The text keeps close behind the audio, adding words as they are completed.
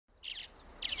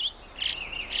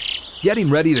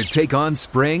Getting ready to take on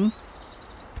spring?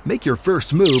 Make your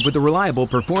first move with the reliable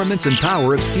performance and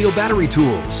power of Steel battery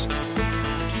tools.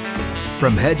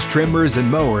 From hedge trimmers and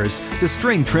mowers to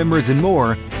string trimmers and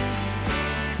more,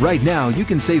 right now you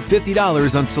can save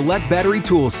 $50 on select battery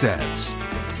tool sets.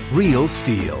 Real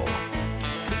Steel.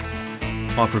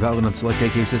 Offer valid on select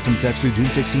AK system sets through June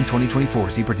 16,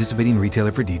 2024. See participating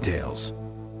retailer for details.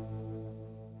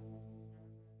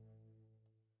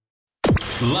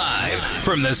 Live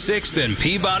from the 6th and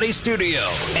Peabody Studio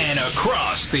and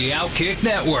across the Outkick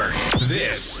Network,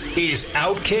 this is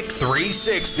Outkick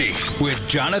 360 with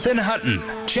Jonathan Hutton,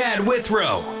 Chad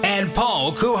Withrow, and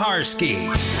Paul Kuharsky.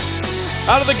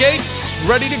 Out of the gates,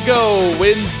 ready to go.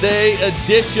 Wednesday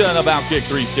edition of Outkick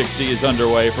 360 is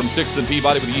underway from 6th and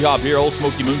Peabody with Yeehaw Beer, Old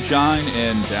Smoky Moonshine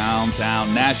in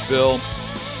downtown Nashville.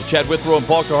 Chad Withrow and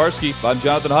Paul Kuharsky. I'm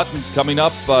Jonathan Hutton. Coming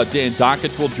up, Dan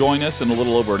Dockich will join us in a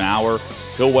little over an hour.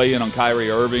 He'll weigh in on Kyrie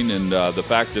Irving and the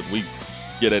fact that we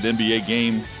get an NBA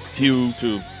game to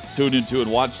tune into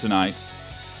and watch tonight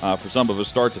for some of us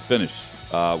start to finish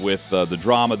with the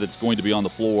drama that's going to be on the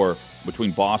floor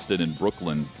between Boston and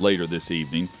Brooklyn later this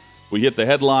evening. We hit the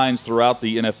headlines throughout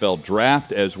the NFL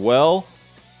draft as well.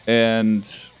 And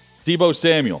Deebo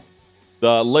Samuel,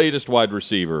 the latest wide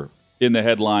receiver in the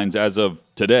headlines as of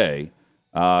today.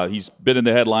 He's been in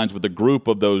the headlines with a group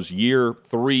of those year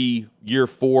 3, year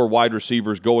 4 wide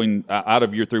receivers going out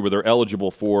of year 3 where they're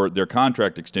eligible for their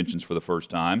contract extensions for the first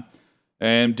time.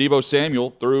 And Deebo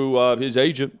Samuel, through his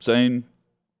agent, saying,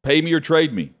 pay me or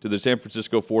trade me to the San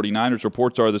Francisco 49ers.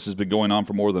 Reports are this has been going on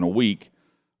for more than a week.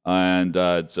 And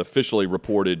it's officially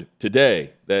reported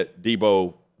today that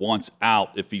Deebo wants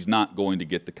out if he's not going to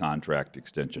get the contract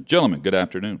extension. Gentlemen, good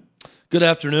afternoon. Good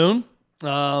afternoon.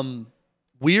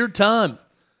 Weird time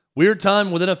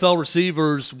with NFL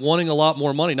receivers wanting a lot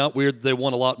more money. Not weird they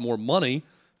want a lot more money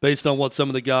based on what some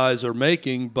of the guys are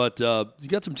making, but you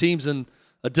got some teams in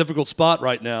a difficult spot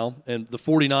right now, and the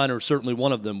 49ers are certainly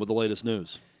one of them with the latest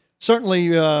news. Certainly,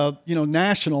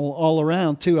 national all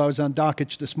around, too. I was on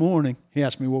Dockich this morning. He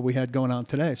asked me what we had going on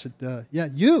today. I said,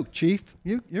 you, Chief,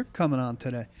 you're coming on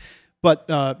today. But,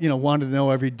 wanted to know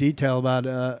every detail about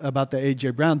the A.J.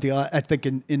 Brown deal. I think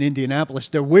in Indianapolis,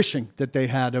 they're wishing that they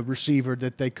had a receiver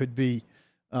that they could be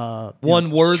trying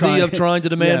to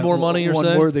demand more money, you're saying?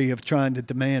 One worthy of trying to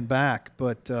demand back.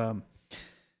 But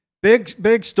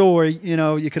big story.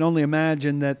 You can only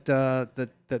imagine that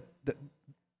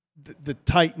the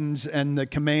Titans and the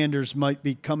Commanders might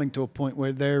be coming to a point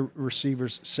where their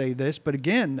receivers say this. But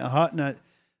again, Hutton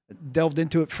delved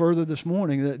into it further this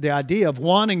morning. The idea of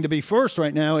wanting to be first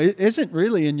right now isn't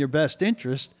really in your best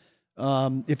interest.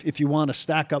 If you want to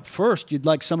stack up first, you'd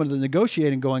like some of the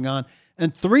negotiating going on.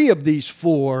 And 3 of these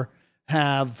 4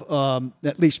 have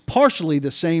at least partially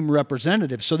the same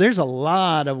representative. So there's a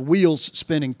lot of wheels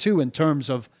spinning, too, in terms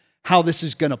of how this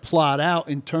is going to plot out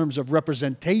in terms of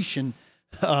representation.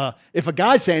 If a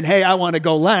guy's saying, hey, I want to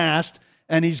go last,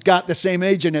 and he's got the same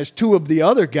agent as 2 of the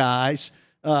other guys,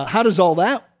 how does all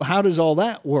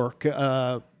that work?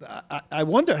 I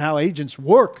wonder how agents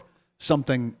work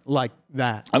something like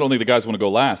that. I don't think the guys want to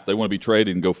go last. They want to be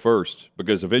traded and go first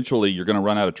because eventually you're going to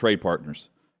run out of trade partners.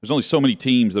 There's only so many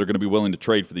teams that are going to be willing to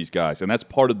trade for these guys, and that's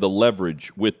part of the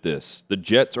leverage with this. The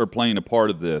Jets are playing a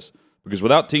part of this because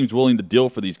without teams willing to deal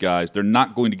for these guys, they're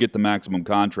not going to get the maximum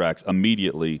contracts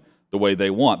immediately the way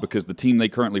they want because the team they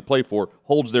currently play for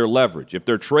holds their leverage. If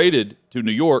they're traded to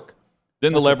New York,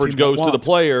 then the leverage goes to the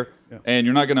player, and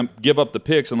you're not going to give up the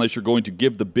picks unless you're going to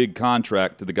give the big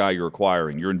contract to the guy you're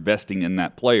acquiring. You're investing in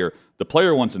that player. The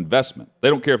player wants investment. They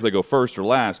don't care if they go first or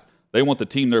last. They want the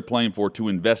team they're playing for to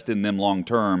invest in them long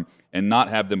term and not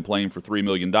have them playing for $3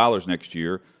 million next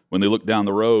year when they look down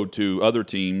the road to other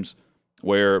teams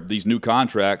where these new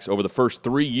contracts over the first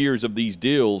 3 years of these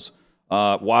deals,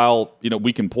 while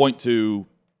we can point to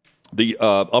the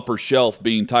upper shelf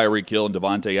being Tyreek Hill and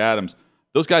Devontae Adams,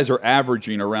 those guys are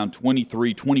averaging around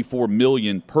 $23-24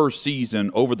 million per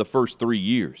season over the first 3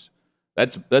 years.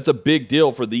 That's a big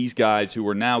deal for these guys who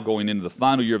are now going into the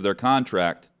final year of their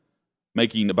contract,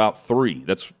 making about 3.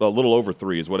 That's a little over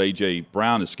 3 is what A.J.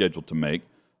 Brown is scheduled to make.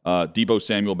 Deebo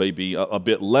Samuel may be a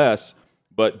bit less,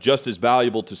 but just as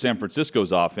valuable to San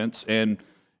Francisco's offense. And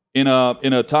in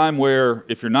a time where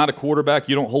if you're not a quarterback,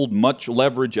 you don't hold much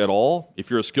leverage at all. If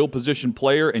you're a skill position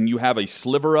player and you have a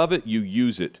sliver of it, you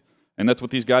use it. And that's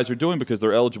what these guys are doing because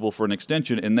they're eligible for an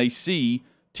extension, and they see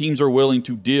teams are willing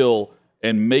to deal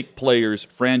and make players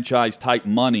franchise-type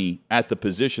money at the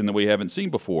position that we haven't seen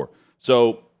before.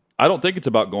 So I don't think it's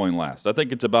about going last. I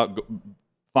think it's about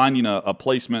finding a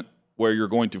placement where you're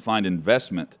going to find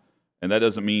investment, and that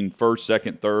doesn't mean first,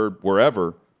 second, third,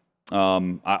 wherever.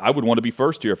 I would want to be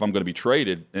first here if I'm going to be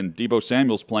traded. And Deebo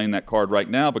Samuel's playing that card right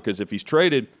now because if he's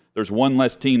traded, there's one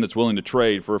less team that's willing to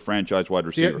trade for a franchise wide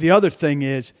receiver. The other thing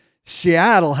is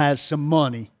Seattle has some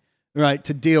money, right,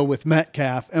 to deal with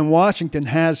Metcalf, and Washington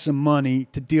has some money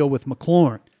to deal with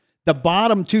McLaurin. The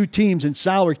bottom two teams in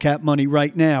salary cap money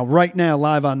right now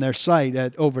live on their site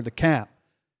at over the cap.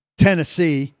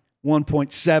 Tennessee,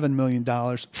 $1.7 million.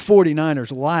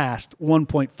 49ers last,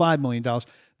 $1.5 million.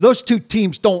 Those two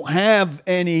teams don't have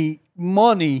any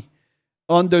money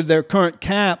under their current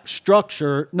cap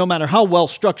structure, no matter how well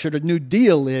structured a new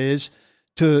deal is,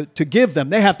 to give them.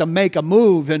 They have to make a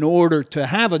move in order to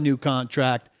have a new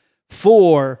contract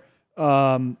for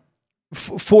Deebo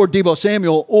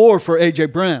Samuel or for A.J.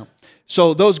 Brown.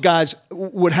 So those guys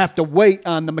would have to wait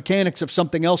on the mechanics of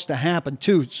something else to happen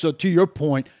too. So to your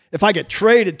point, if I get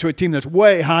traded to a team that's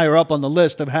way higher up on the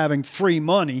list of having free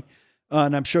money,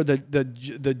 and I'm sure that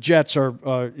the Jets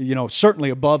are certainly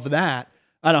above that,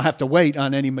 I don't have to wait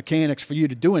on any mechanics for you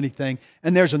to do anything.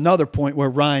 And there's another point where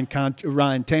Ryan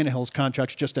Tannehill's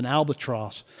contract's just an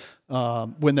albatross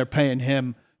when they're paying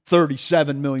him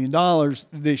 $37 million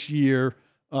this year.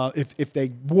 If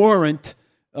they weren't,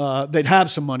 they'd have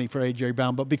some money for A.J.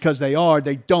 Brown, but because they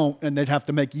don't, and they'd have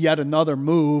to make yet another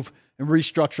move and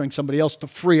restructuring somebody else to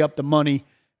free up the money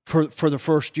for the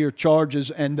first year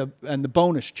charges and the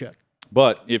bonus check.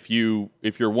 But if you're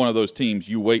one of those teams,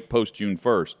 you wait post June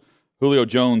 1st. Julio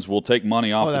Jones will take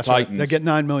money off the Titans. Right. They get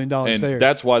 $9 million and there.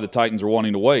 That's why the Titans are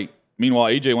wanting to wait. Meanwhile,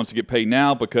 A.J. wants to get paid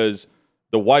now because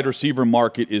the wide receiver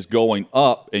market is going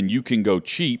up and you can go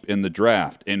cheap in the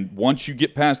draft. And once you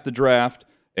get past the draft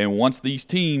and once these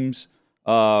teams,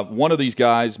 one of these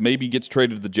guys maybe gets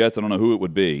traded to the Jets, I don't know who it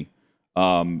would be,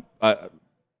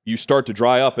 you start to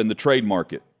dry up in the trade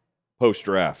market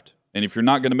post-draft. And if you're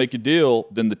not going to make a deal,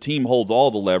 then the team holds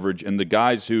all the leverage, and the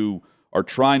guys who are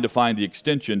trying to find the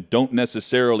extension don't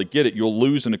necessarily get it. You'll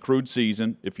lose an accrued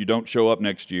season if you don't show up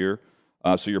next year.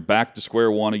 So you're back to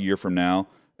square one a year from now,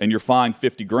 and you're fined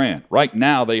 $50,000. Right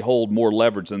now, they hold more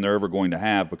leverage than they're ever going to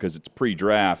have because it's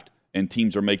pre-draft, and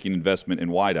teams are making investment in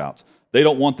wideouts. They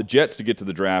don't want the Jets to get to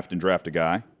the draft and draft a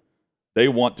guy. They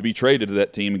want to be traded to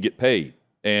that team and get paid.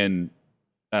 And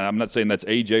I'm not saying that's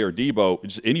AJ or Deebo,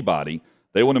 just anybody.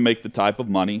 They want to make the type of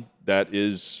money that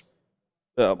is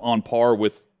on par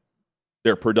with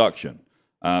their production.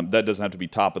 That doesn't have to be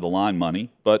top-of-the-line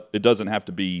money, but it doesn't have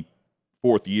to be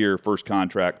fourth year, first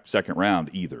contract, second round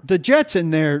either. The Jets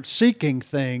in their seeking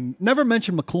thing never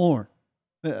mentioned McLaurin,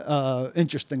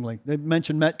 interestingly. They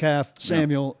mentioned Metcalf,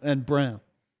 Samuel, and Brown.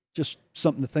 Just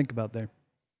something to think about there.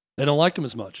 They don't like him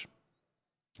as much.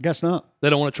 I guess not. They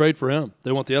don't want to trade for him.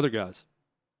 They want the other guys.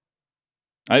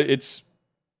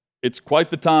 It's quite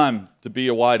the time to be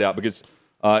a wideout because,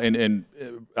 and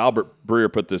Albert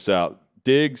Breer put this out,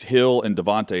 Diggs, Hill, and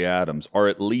Davante Adams are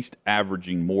at least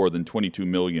averaging more than $22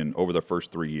 million over their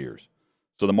first 3 years.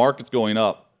 So the market's going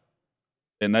up,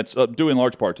 and that's due in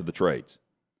large part to the trades.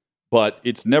 But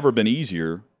it's never been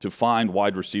easier to find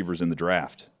wide receivers in the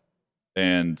draft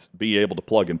and be able to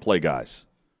plug and play guys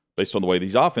based on the way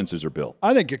these offenses are built.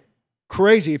 I think you're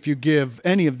crazy if you give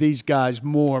any of these guys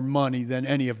more money than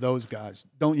any of those guys,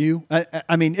 don't you?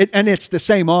 I mean, and it's the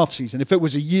same offseason. If it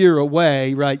was a year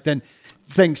away, right, then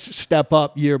things step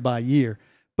up year by year.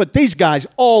 But these guys,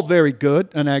 all very good,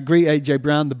 and I agree, A.J.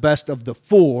 Brown, the best of the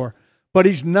four, but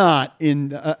he's not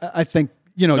in, I think,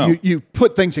 you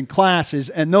put things in classes,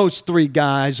 and those three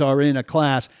guys are in a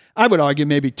class. I would argue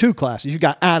maybe two classes. You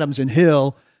got Adams and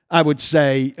Hill. I would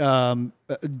say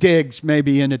Diggs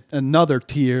maybe in another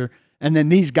tier, and then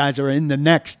these guys are in the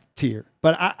next tier.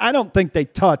 But I don't think they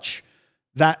touch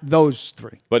those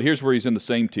three. But here's where he's in the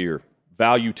same tier,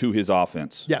 value to his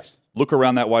offense. Yes. Look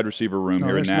around that wide receiver room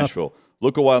here in Nashville. Nothing.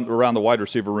 Look around the wide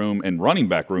receiver room and running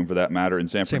back room, for that matter, in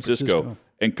San Francisco.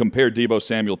 And compare Deebo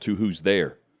Samuel to who's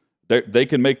there. They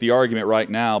can make the argument right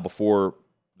now before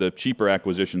the cheaper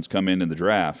acquisitions come in the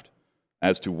draft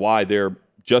as to why they're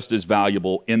just as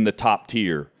valuable in the top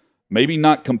tier. Maybe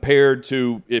not compared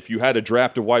to if you had a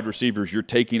draft of wide receivers, you're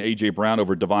taking A.J. Brown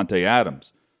over Davante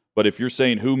Adams. But if you're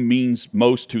saying who means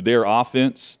most to their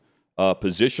offense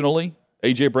positionally,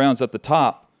 A.J. Brown's at the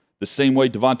top, the same way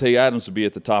Davante Adams would be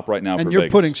at the top right now for Vegas. And you're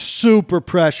putting super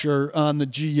pressure on the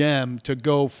GM to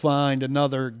go find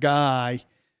another guy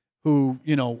who,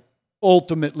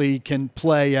 ultimately can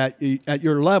play at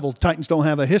your level. Titans don't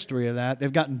have a history of that.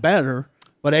 They've gotten better,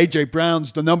 but A.J.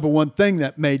 Brown's the number one thing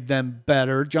that made them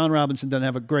better. John Robinson doesn't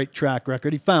have a great track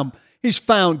record. He's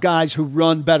found guys who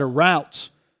run better routes,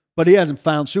 but he hasn't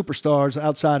found superstars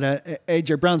outside of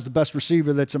A.J. Brown's the best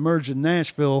receiver that's emerged in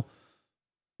Nashville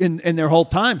in their whole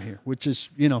time here, which is,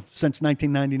 since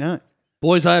 1999.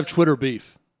 Boys, I have Twitter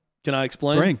beef. Can I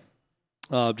explain?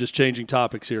 Bring. Just changing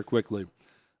topics here quickly.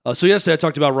 So yesterday I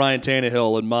talked about Ryan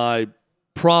Tannehill and my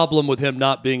problem with him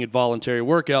not being at voluntary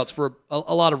workouts for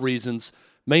a lot of reasons,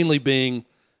 mainly being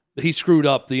he screwed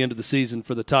up the end of the season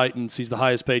for the Titans. He's the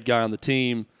highest paid guy on the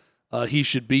team. He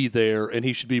should be there, and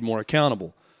he should be more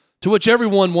accountable. To which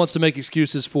everyone wants to make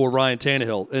excuses for Ryan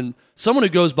Tannehill. And someone who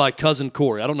goes by Cousin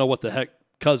Corey, I don't know what the heck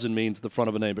cousin means at the front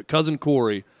of a name, but Cousin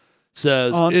Corey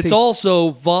says it's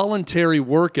also voluntary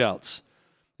workouts.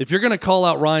 If you're going to call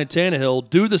out Ryan Tannehill,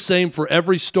 do the same for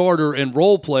every starter and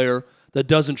role player that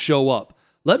doesn't show up.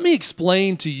 Let me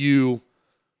explain to you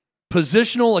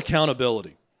positional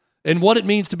accountability and what it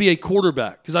means to be a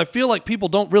quarterback, because I feel like people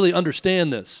don't really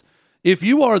understand this. If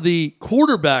you are the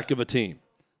quarterback of a team,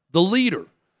 the leader,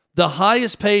 the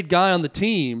highest paid guy on the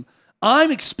team,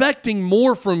 I'm expecting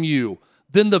more from you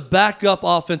than the backup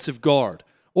offensive guard,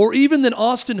 or even than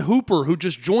Austin Hooper, who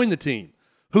just joined the team,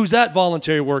 who's at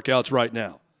voluntary workouts right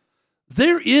now.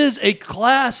 There is a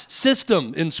class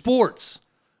system in sports,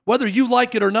 whether you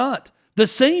like it or not. The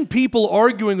same people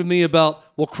arguing with me about,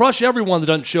 well, crush everyone that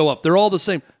doesn't show up. They're all the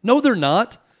same. No, they're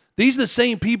not. These are the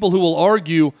same people who will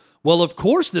argue, well, of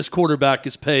course this quarterback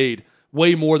is paid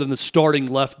way more than the starting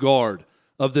left guard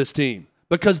of this team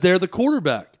because they're the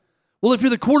quarterback. Well, if you're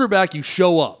the quarterback, you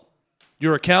show up.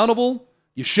 You're accountable.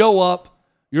 You show up.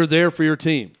 You're there for your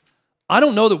team. I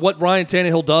don't know that what Ryan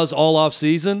Tannehill does all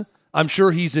offseason. I'm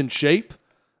sure he's in shape.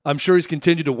 I'm sure he's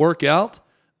continued to work out.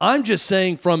 I'm just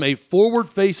saying from a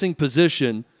forward-facing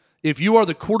position, if you are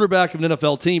the quarterback of an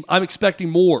NFL team, I'm expecting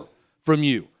more from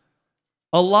you.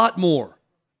 A lot more.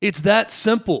 It's that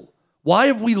simple. Why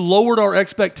have we lowered our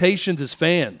expectations as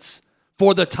fans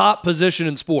for the top position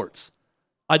in sports?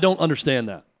 I don't understand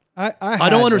that. I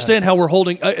don't understand how we're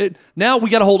holding. Now we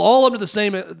got to hold all up to the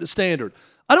same standard.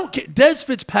 I don't care. Des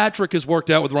Fitzpatrick has worked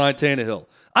out with Ryan Tannehill.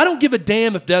 I don't give a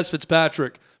damn if Des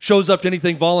Fitzpatrick shows up to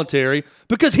anything voluntary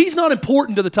because he's not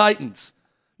important to the Titans.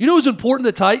 You know who's important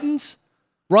to the Titans?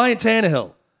 Ryan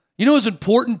Tannehill. You know who's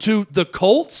important to the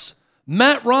Colts?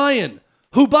 Matt Ryan,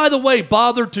 who, by the way,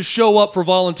 bothered to show up for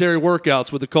voluntary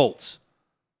workouts with the Colts.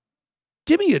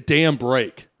 Give me a damn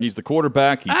break. He's the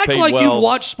quarterback. He's Act paid like well. You've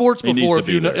watched sports before. If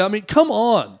you know, I mean, come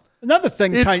on. Another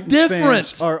thing It's Titans different.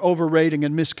 fans are overrating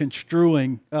and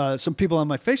misconstruing. Some people on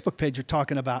my Facebook page are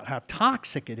talking about how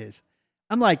toxic it is.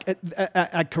 I'm like,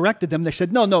 I corrected them. They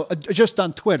said, no, just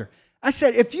on Twitter. I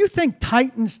said, if you think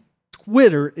Titans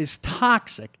Twitter is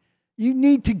toxic, you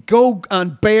need to go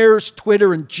on Bears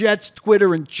Twitter and Jets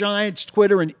Twitter and Giants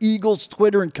Twitter and Eagles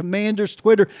Twitter and Commanders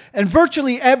Twitter and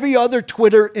virtually every other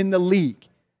Twitter in the league.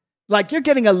 Like you're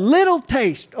getting a little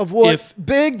taste of what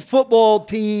big football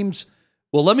teams.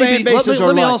 Well, let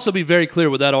me also be very clear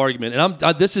with that argument.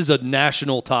 And this is a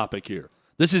national topic here.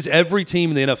 This is every team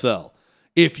in the NFL.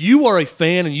 If you are a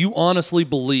fan and you honestly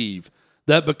believe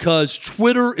that because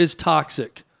Twitter is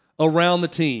toxic around the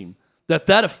team,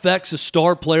 that affects a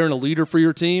star player and a leader for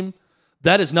your team,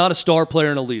 that is not a star player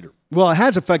and a leader. Well, it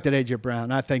has affected A.J.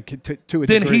 Brown, I think, to a degree.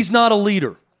 Then he's not a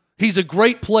leader. He's a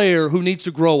great player who needs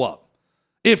to grow up.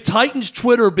 If Titans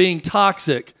Twitter being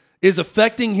toxic is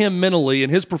affecting him mentally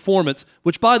and his performance,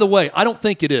 which, by the way, I don't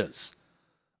think it is.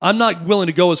 I'm not willing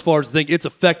to go as far as to think it's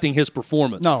affecting his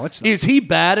performance. No, it's not. Is he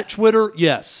bad at Twitter?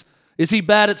 Yes. Is he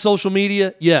bad at social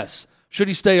media? Yes. Should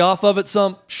he stay off of it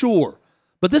some? Sure.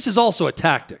 But this is also a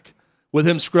tactic with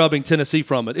him scrubbing Tennessee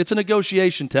from it. It's a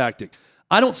negotiation tactic.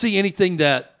 I don't see anything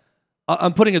that,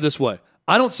 I'm putting it this way,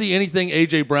 I don't see anything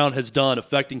A.J. Brown has done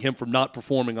affecting him from not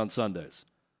performing on Sundays.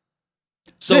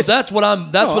 So that's what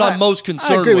I'm most concerned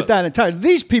with. I agree with that entirely.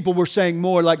 These people were saying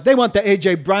more like they want the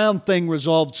A.J. Brown thing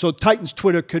resolved so Titans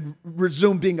Twitter could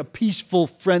resume being a peaceful,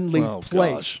 friendly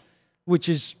place, which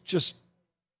is just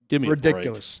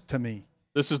ridiculous to me.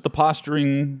 This is the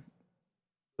posturing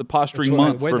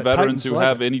month for veterans who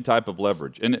have any type of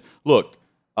leverage. And look,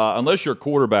 unless you're a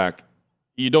quarterback,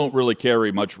 you don't really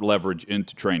carry much leverage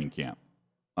into training camp.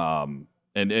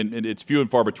 And it's few and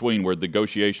far between where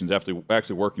negotiations actually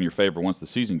work in your favor once the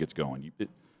season gets going.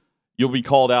 You'll be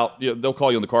called out. They'll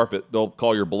call you on the carpet. They'll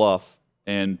call your bluff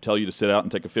and tell you to sit out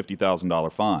and take a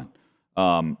 $50,000 fine.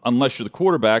 Unless you're the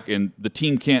quarterback and the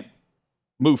team can't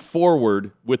move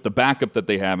forward with the backup that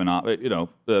they have,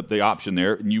 the option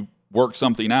there, and you work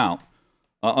something out.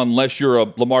 Unless you're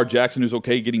a Lamar Jackson who's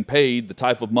okay getting paid the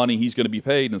type of money he's going to be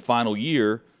paid in the final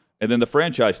year, and then the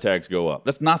franchise tags go up.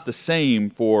 That's not the same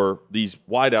for these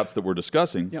wideouts that we're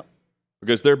discussing,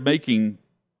 because they're making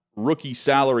rookie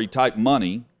salary type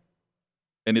money,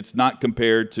 and it's not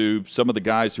compared to some of the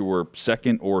guys who were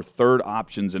second or third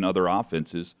options in other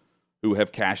offenses who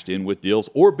have cashed in with deals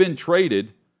or been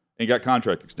traded and got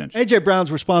contract extension. A.J.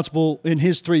 Brown's responsible in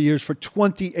his 3 years for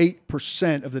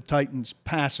 28% of the Titans'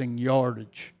 passing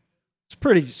yardage. It's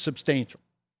pretty substantial.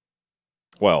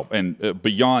 Well, and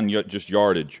beyond just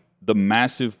yardage, the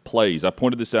massive plays, I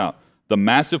pointed this out, the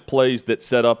massive plays that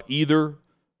set up either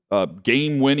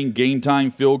game-winning,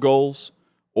 game-time field goals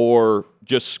or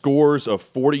just scores of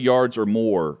 40 yards or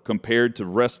more compared to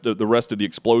the rest of the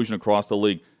explosion across the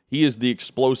league. He is the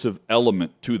explosive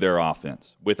element to their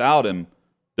offense. Without him,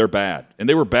 they're bad. And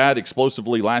they were bad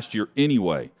explosively last year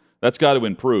anyway. That's got to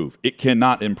improve. It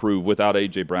cannot improve without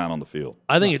A.J. Brown on the field.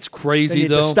 I think it's crazy, They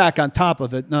need though. to stack on top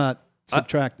of it, not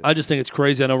subtract it. I just think it's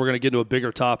crazy. I know we're going to get into a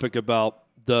bigger topic about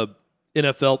the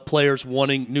NFL players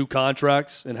wanting new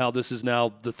contracts and how this is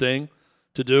now the thing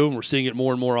to do, and we're seeing it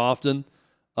more and more often.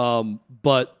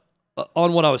 But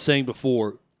on what I was saying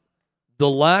before, the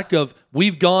lack of –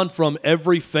 we've gone from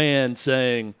every fan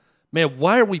saying, man,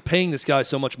 why are we paying this guy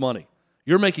so much money?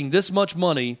 You're making this much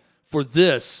money for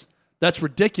this. That's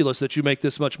ridiculous that you make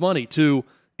this much money. To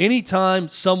anytime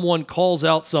someone calls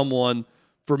out someone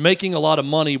for making a lot of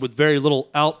money with very little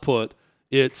output,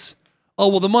 it's, oh,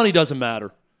 well, the money doesn't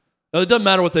matter. It doesn't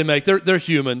matter what they make. They're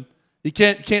human. You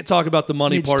can't talk about the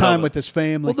money Needs part time of it. with his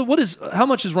family. Well, how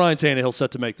much is Ryan Tannehill set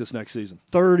to make this next season?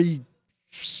 30,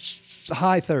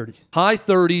 high 30s. High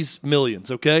 30s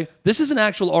millions, okay? This is an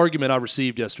actual argument I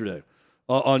received yesterday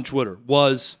on Twitter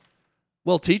was,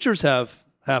 well, teachers have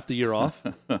half the year off.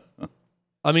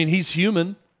 I mean, he's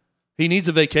human. He needs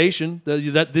a vacation.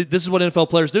 This is what NFL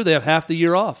players do. They have half the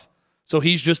year off. So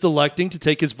he's just electing to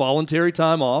take his voluntary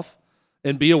time off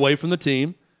and be away from the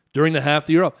team during the half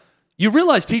the year off. You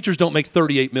realize teachers don't make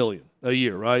 $38 million a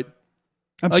year, right?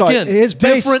 I'm sorry. Again, His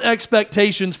different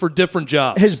expectations for different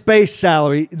jobs. His base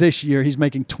salary this year, he's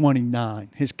making 29.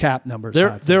 His cap numbers.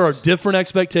 There are different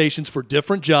expectations for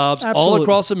different jobs all Absolutely.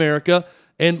 across America.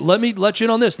 And let me let you in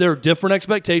on this. There are different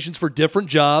expectations for different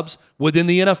jobs within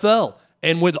the NFL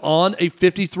and on a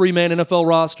 53-man NFL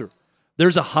roster.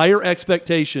 There's a higher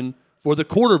expectation for the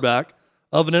quarterback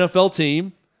of an NFL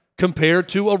team compared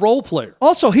to a role player.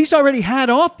 Also, he's already had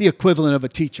off the equivalent of a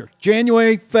teacher.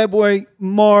 January, February,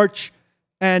 March,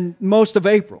 and most of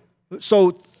April. So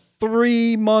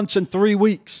 3 months and 3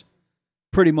 weeks,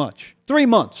 pretty much. 3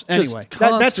 months, anyway.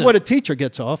 That's what a teacher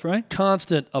gets off, right?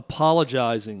 Constant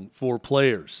apologizing for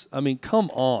players. I mean, come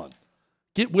on.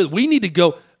 We need to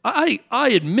go. I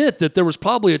admit that there was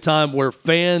probably a time where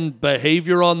fan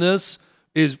behavior on this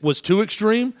was too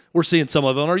extreme. We're seeing some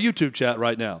of it on our YouTube chat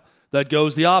right now. That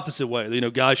goes the opposite way. You know,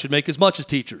 guys should make as much as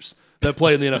teachers that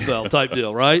play in the NFL type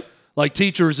deal, right? Like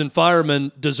teachers and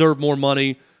firemen deserve more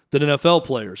money than NFL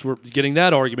players. We're getting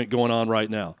that argument going on right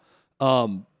now.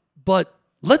 But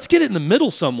let's get it in the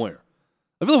middle somewhere.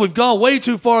 I feel like we've gone way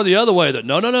too far the other way that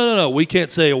no. We can't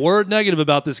say a word negative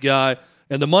about this guy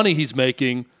and the money he's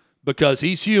making because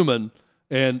he's human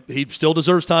and he still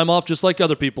deserves time off just like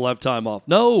other people have time off.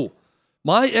 No,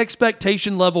 my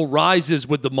expectation level rises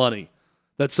with the money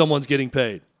that someone's getting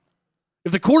paid.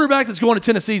 If the quarterback that's going to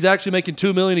Tennessee is actually making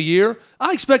 $2 million a year,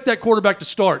 I expect that quarterback to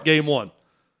start game one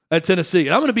at Tennessee.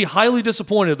 And I'm going to be highly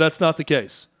disappointed if that's not the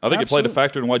case. I think it played a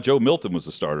factor in why Joe Milton was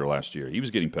the starter last year. He was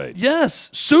getting paid. Yes.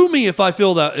 Sue me if I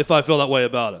feel that way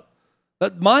about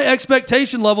it. My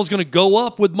expectation level is going to go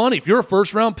up with money. If you're a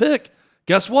first-round pick,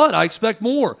 guess what? I expect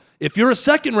more. If you're a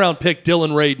second-round pick,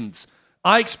 Dylan Radins,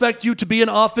 I expect you to be an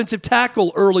offensive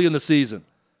tackle early in the season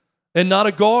and not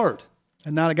a guard.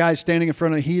 And not a guy standing in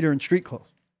front of a heater in street clothes.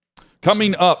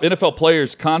 Coming up, NFL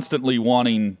players constantly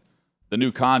wanting the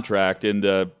new contract and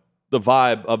the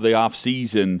vibe of the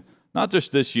offseason, not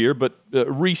just this year, but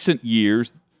recent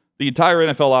years. The entire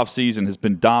NFL offseason has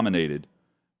been dominated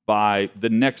by the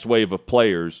next wave of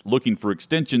players looking for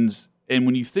extensions. And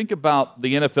when you think about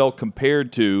the NFL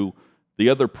compared to the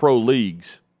other pro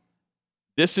leagues,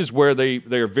 this is where they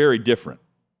are very different.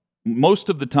 Most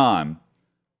of the time,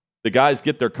 the guys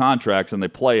get their contracts and they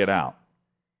play it out.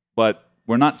 But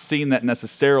we're not seeing that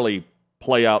necessarily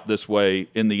play out this way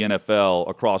in the NFL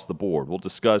across the board. We'll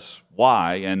discuss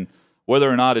why and whether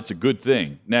or not it's a good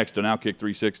thing next on Outkick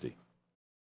 360.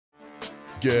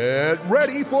 Get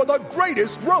ready for the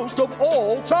greatest roast of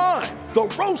all time,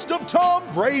 the Roast of Tom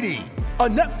Brady, a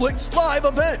Netflix live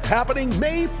event happening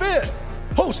May 5th.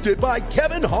 Hosted by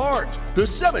Kevin Hart, the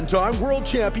 7-time world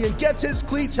champion gets his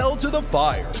cleats held to the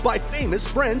fire by famous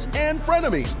friends and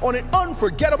frenemies on an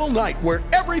unforgettable night where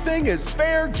everything is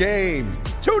fair game.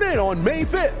 Tune in on May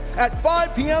 5th at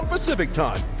 5 p.m. Pacific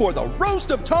time for the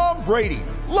Roast of Tom Brady,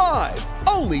 live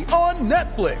only on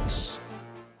Netflix.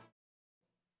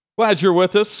 Glad you're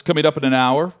with us. Coming up in an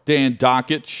hour, Dan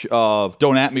Dakich of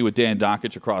Don't At Me with Dan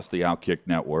Dakich across the Outkick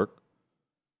Network.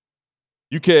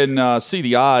 You can see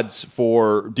the odds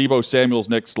for Deebo Samuel's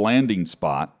next landing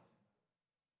spot.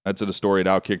 That's at a story at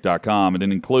Outkick.com, and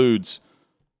it includes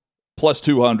plus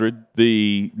 200,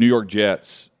 the New York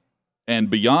Jets. And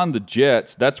beyond the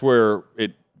Jets, that's where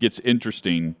it gets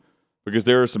interesting because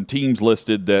there are some teams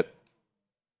listed that,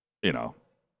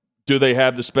 do they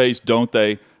have the space? Don't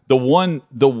they? The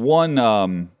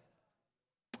one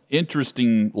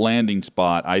interesting landing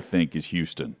spot, I think, is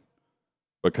Houston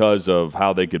because of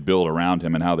how they could build around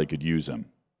him and how they could use him.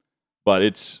 But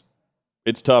it's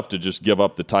tough to just give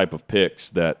up the type of picks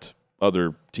that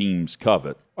other teams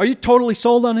covet. Are you totally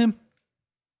sold on him?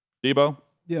 Deebo?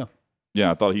 Yeah.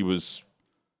 Yeah, I thought he was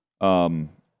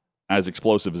as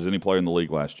explosive as any player in the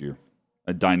league last year.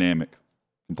 A dynamic.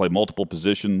 Can play multiple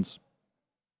positions.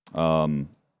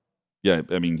 Yeah,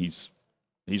 I mean, he's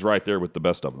right there with the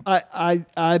best of them.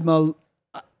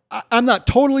 I'm not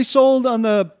totally sold on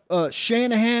the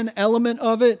Shanahan element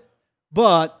of it,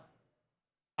 but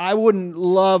I wouldn't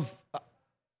love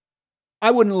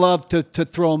to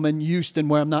throw him in Houston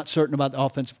where I'm not certain about the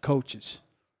offensive coaches.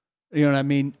 You know what I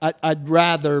mean? I'd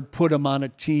rather put him on a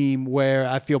team where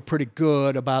I feel pretty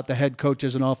good about the head coach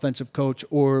as an offensive coach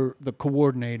or the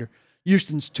coordinator.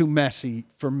 Houston's too messy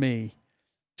for me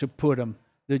to put him.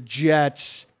 The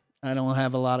Jets, I don't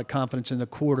have a lot of confidence in the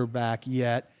quarterback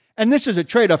yet. And this is a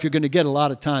trade-off you're going to get a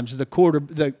lot of times.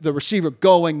 The receiver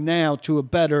going now to a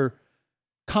better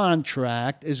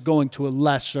contract is going to a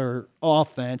lesser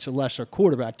offense, a lesser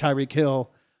quarterback. Tyreek Hill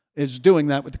is doing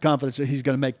that with the confidence that he's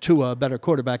going to make Tua a better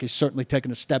quarterback. He's certainly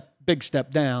taken a big step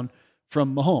down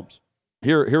from Mahomes.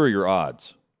 Here are your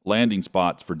odds. Landing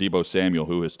spots for Deebo Samuel,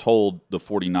 who has told the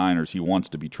 49ers he wants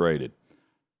to be traded.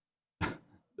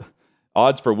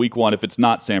 Odds for week 1 if it's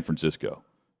not San Francisco.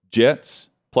 Jets,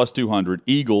 plus 200.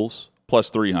 Eagles, plus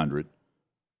 300.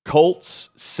 Colts,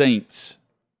 Saints,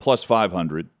 plus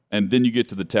 500. And then you get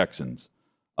to the Texans.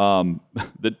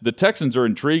 The Texans are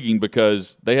intriguing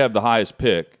because they have the highest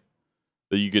pick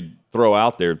that you could throw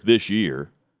out there this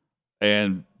year,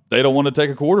 and they don't want to take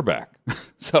a quarterback.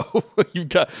 So you've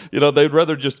got, they'd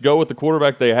rather just go with the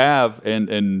quarterback they have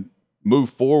and move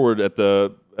forward at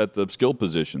the skill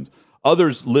positions.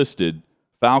 Others listed: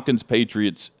 Falcons,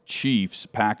 Patriots, Chiefs,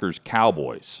 Packers,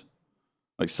 Cowboys.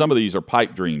 Like, some of these are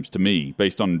pipe dreams to me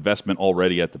based on investment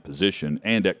already at the position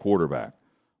and at quarterback.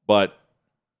 But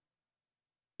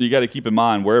you got to keep in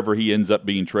mind, wherever he ends up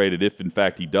being traded, if in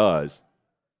fact he does,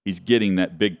 he's getting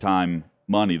that big-time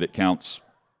money that counts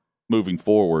moving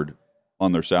forward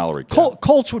on their salary cap.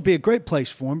 Colts would be a great place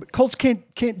for him, but Colts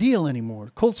can't deal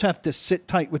anymore. Colts have to sit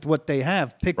tight with what they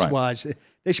have picks-wise. Right.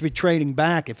 They should be trading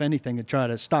back, if anything, to try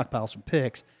to stockpile some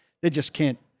picks. They just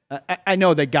can't. I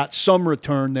know they got some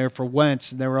return there for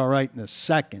Wentz, and they were all right in the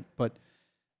second, but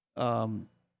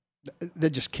they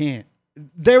just can't.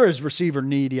 They're as receiver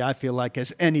needy, I feel like,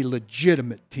 as any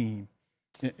legitimate team,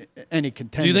 any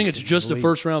contender. Do you think it's just a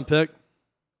first-round pick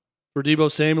for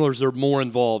Deebo Samuel, or is there more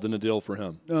involved in the deal for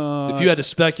him? If you had to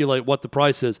speculate what the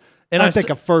price is. And I think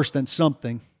a first and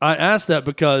something. I asked that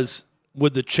because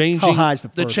with the changing, how high is the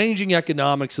first? The changing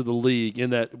economics of the league, in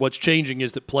that what's changing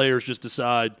is that players just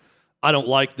decide, I don't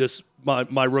like this,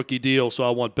 my rookie deal, so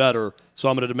I want better, so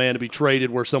I'm going to demand to be traded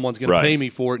where someone's going to pay me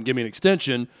for it and give me an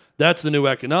extension. That's the new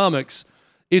economics.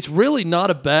 It's really not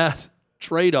a bad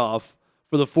trade-off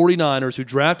for the 49ers, who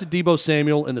drafted Deebo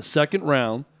Samuel in the second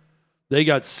round. They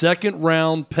got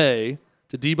second-round pay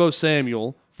to Deebo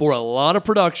Samuel for a lot of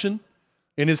production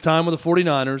in his time with the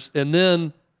 49ers, and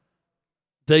then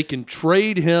they can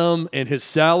trade him and his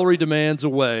salary demands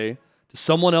away to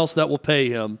someone else that will pay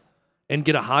him and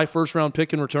get a high first-round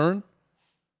pick in return.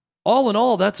 All in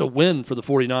all, that's a win for the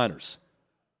 49ers.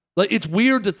 Like, it's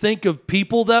weird to think of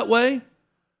people that way,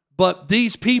 but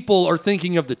these people are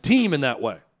thinking of the team in that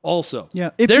way also.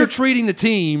 Yeah, they're treating the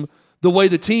team the way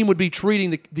the team would be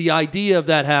treating the idea of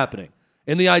that happening.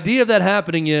 And the idea of that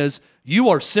happening is, you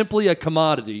are simply a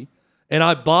commodity, and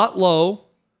I bought low,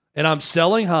 and I'm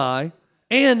selling high,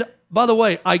 and, by the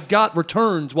way, I got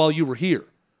returns while you were here.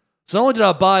 So not only did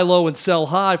I buy low and sell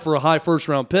high for a high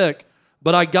first-round pick,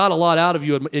 but I got a lot out of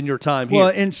you in your time here. Well,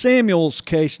 in Samuel's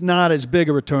case, not as big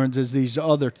a returns as these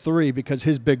other three, because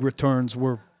his big returns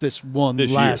were this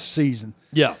last season.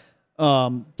 Yeah.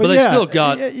 But they still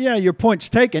got... Yeah, your point's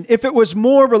taken. If it was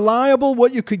more reliable,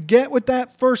 what you could get with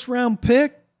that first-round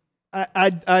pick,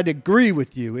 I'd agree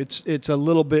with you. It's a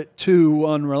little bit too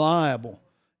unreliable.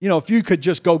 If you could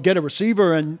just go get a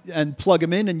receiver and plug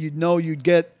him in, and you'd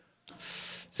get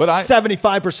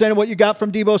 75% of what you got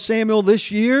from Deebo Samuel this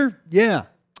year, yeah.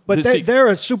 But they're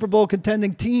a Super Bowl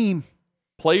contending team.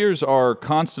 Players are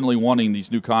constantly wanting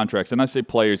these new contracts, and I say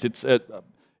players.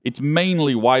 it's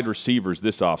mainly wide receivers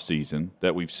this offseason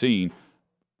that we've seen.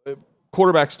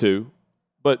 Quarterbacks too,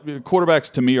 but quarterbacks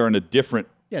to me are in a different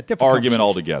argument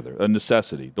altogether, a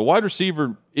necessity. The wide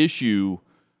receiver issue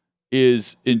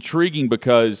is intriguing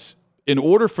because in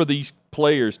order for these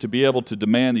players to be able to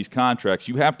demand these contracts,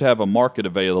 you have to have a market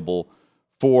available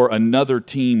for another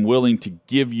team willing to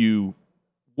give you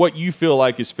what you feel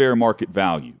like is fair market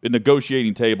value. A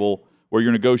negotiating table where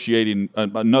you're negotiating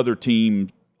another team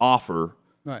offer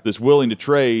that's willing to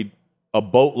trade a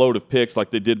boatload of picks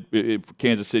like they did for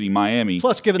Kansas City, Miami.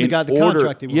 Plus giving the guy the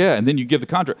contract he wants. Yeah, and then you give the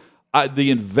contract.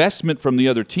 The investment from the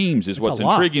other teams is what's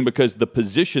intriguing because the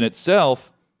position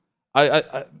itself,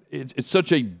 it's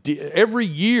such a every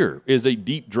year is a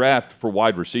deep draft for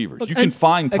wide receivers. Look, you can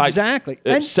find exactly.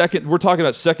 We're talking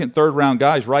about second, third round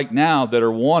guys right now that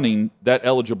are wanting that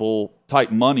eligible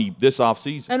type money this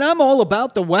offseason. And I'm all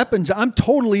about the weapons. I'm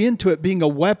totally into it being a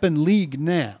weapon league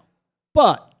now.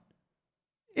 But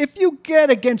if you get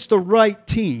against the right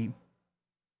team,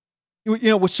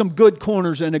 with some good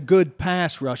corners and a good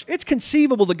pass rush, it's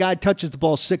conceivable the guy touches the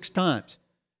ball 6 times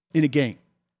in a game.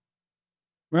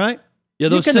 Right? Yeah,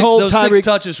 those 6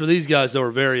 touches for these guys, though,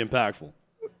 are very impactful.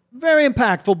 Very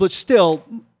impactful, but still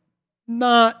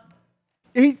not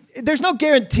 – there's no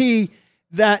guarantee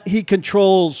that he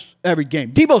controls every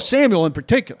game. Deebo Samuel in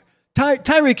particular.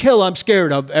 Tyreek Hill I'm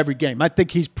scared of every game. I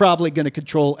think he's probably going to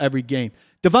control every game.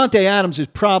 Devontae Adams is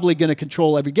probably going to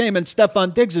control every game, and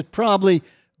Stephon Diggs is probably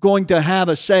going to have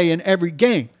a say in every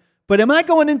game. But am I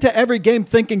going into every game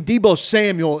thinking Deebo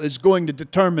Samuel is going to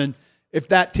determine if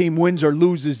that team wins or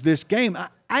loses this game?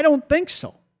 I don't think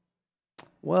so.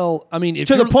 Well, I mean,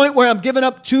 to the point where I'm giving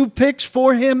up 2 picks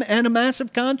for him and a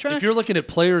massive contract? If you're looking at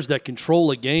players that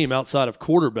control a game outside of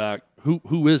quarterback,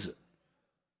 who is it?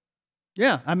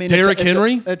 Yeah, I mean, Derrick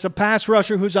Henry? It's a pass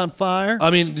rusher who's on fire. I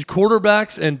mean,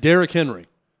 quarterbacks and Derrick Henry.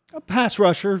 A pass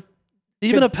rusher.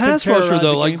 Even a pass rusher,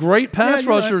 though. Like, great pass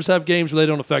rushers have games where they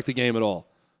don't affect the game at all.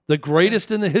 The greatest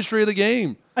in the history of the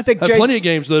game. I think have plenty of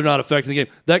games where they're not affecting the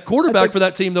game. That quarterback for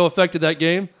that team, though, affected that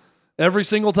game every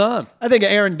single time. I think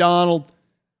Aaron Donald,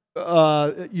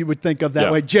 you would think of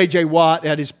that way. J.J. Watt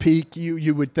at his peak,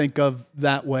 you would think of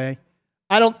that way.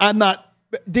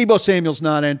 Deebo Samuel's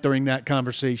not entering that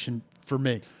conversation for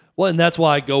me. Well, and that's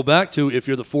why I go back to if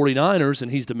you're the 49ers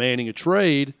and he's demanding a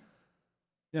trade,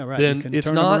 then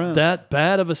it's not that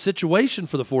bad of a situation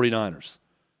for the 49ers.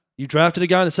 You drafted a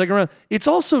guy in the second round. It's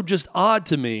also just odd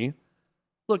to me.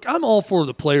 Look, I'm all for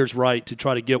the player's right to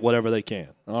try to get whatever they can,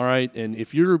 all right? And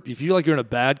if you feel like you're in a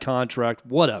bad contract,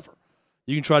 whatever.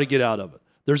 You can try to get out of it.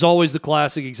 There's always the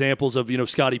classic examples of,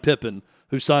 Scottie Pippen,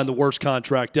 who signed the worst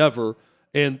contract ever,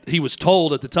 and he was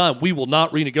told at the time, we will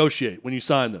not renegotiate when you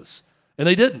sign this. And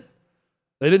they didn't.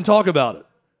 They didn't talk about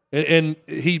it. And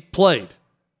he played.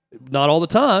 Not all the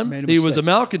time. He was a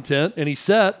malcontent, and he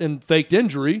sat and faked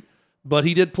injury, but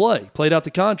he did play. Played out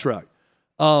the contract.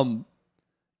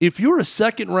 If you're a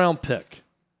second-round pick,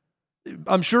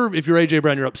 I'm sure if you're A.J.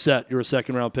 Brown, you're upset you're a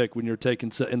second-round pick when you're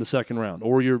taken in the second round,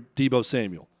 or you're Deebo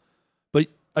Samuel. But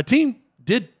a team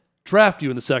did draft you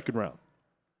in the second round.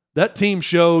 That team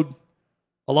showed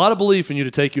a lot of belief in you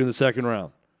to take you in the second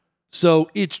round. So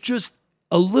it's just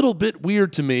a little bit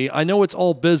weird to me. I know it's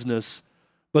all business,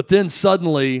 but then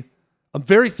suddenly I'm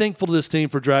very thankful to this team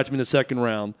for drafting me in the second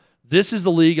round. This is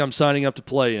the league I'm signing up to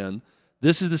play in.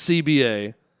 This is the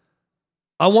CBA.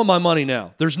 I want my money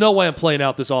now. There's no way I'm playing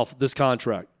out this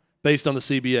contract based on the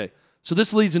CBA. So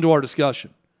this leads into our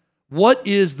discussion. What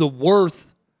is the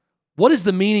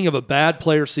meaning of a bad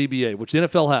player CBA, which the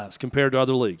NFL has compared to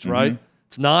other leagues, right?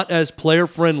 It's not as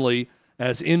player-friendly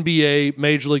as NBA,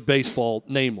 Major League Baseball,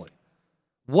 namely.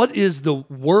 What is the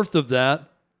worth of that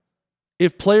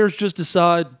if players just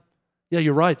decide, yeah,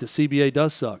 you're right, the CBA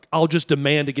does suck. I'll just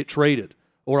demand to get traded,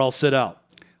 or I'll sit out,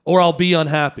 or I'll be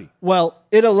unhappy. Well,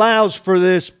 it allows for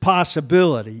this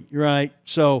possibility, right?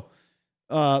 So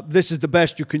this is the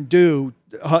best you can do.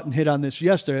 Hutton hit on this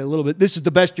yesterday a little bit. This is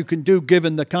the best you can do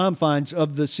given the confines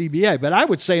of the CBA. But I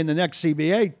would say in the next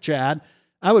CBA, Chad,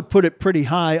 I would put it pretty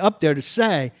high up there to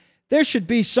say there should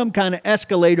be some kind of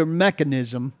escalator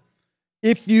mechanism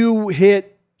if you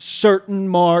hit certain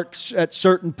marks at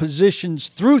certain positions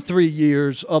through 3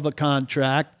 years of a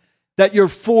contract that your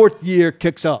 4th year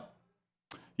kicks up.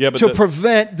 Yeah, but to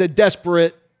prevent the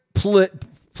desperate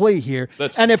plea here.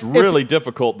 That's really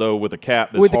difficult, though, with a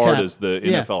cap as hard as the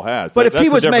NFL has. But if he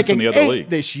was making 8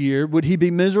 this year, would he be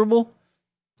miserable?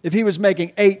 If he was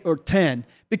making 8 or 10?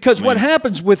 Because what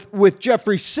happens with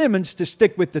Jeffrey Simmons, to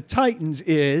stick with the Titans,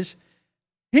 is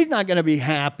he's not going to be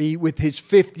happy with his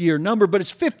 5th year number, but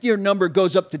his 5th year number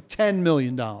goes up to $10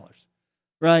 million,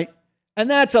 right? And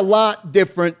that's a lot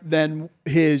different than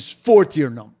his fourth-year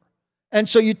number. And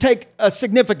so you take a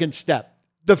significant step.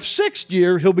 The sixth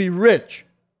year, he'll be rich,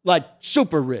 like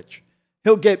super rich.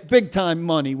 He'll get big-time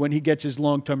money when he gets his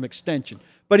long-term extension.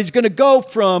 But he's going to go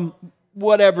from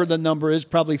whatever the number is,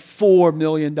 probably $4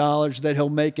 million that he'll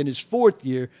make in his fourth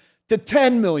year, to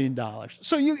 $10 million.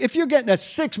 So if you're getting a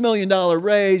 $6 million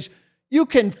raise, you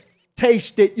can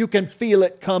taste it, you can feel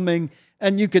it coming,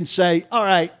 and you can say, all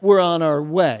right, we're on our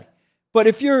way. But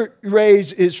if your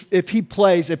raise is, if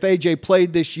AJ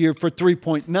played this year for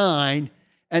 3.9,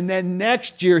 and then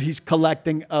next year he's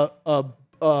collecting a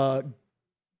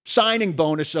signing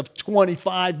bonus of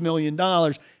 $25 million,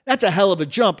 that's a hell of a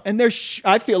jump. And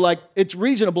I feel like it's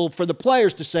reasonable for the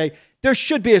players to say there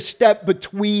should be a step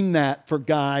between that for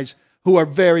guys who are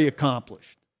very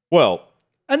accomplished. Well,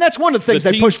 and that's one of the things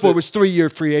they pushed for was 3-year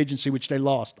free agency, which they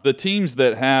lost. The teams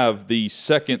that have the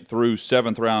 2nd through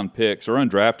 7th round picks, or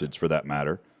undrafteds for that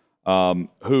matter,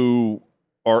 who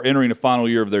are entering the final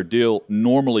year of their deal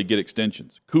normally get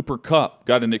extensions. Cooper Kupp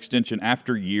got an extension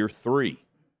after year 3.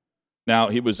 Now,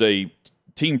 it was a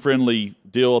team-friendly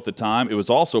deal at the time. It was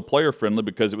also player-friendly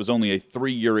because it was only a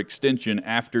 3-year extension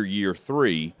after year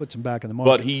 3. Puts him back in the market.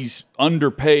 But he's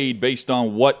underpaid based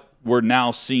on what we're now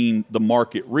seeing the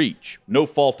market reach. No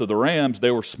fault of the Rams.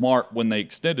 They were smart when they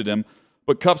extended him.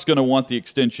 But Kupp's going to want the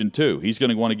extension too. He's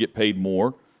going to want to get paid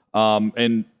more.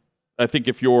 And I think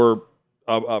if you're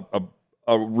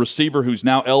a receiver who's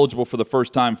now eligible for the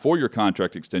first time for your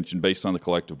contract extension based on the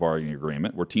collective bargaining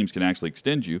agreement, where teams can actually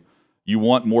extend you, you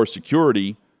want more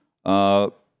security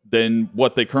than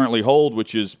what they currently hold,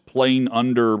 which is playing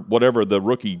under whatever the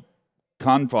rookie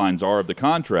confines are of the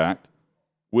contract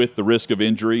with the risk of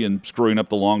injury and screwing up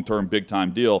the long-term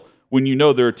big-time deal when you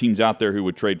know there are teams out there who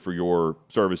would trade for your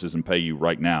services and pay you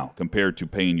right now compared to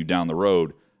paying you down the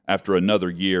road after another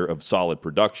year of solid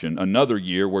production, another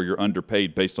year where you're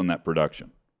underpaid based on that production.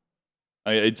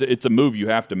 It's a move you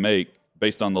have to make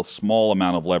based on the small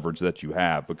amount of leverage that you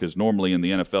have, because normally in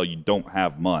the NFL you don't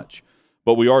have much.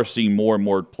 But we are seeing more and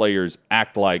more players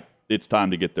act like it's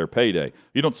time to get their payday.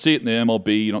 You don't see it in the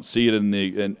MLB. You don't see it in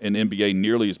NBA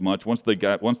nearly as much. Once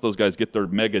those guys get their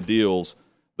mega deals,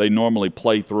 they normally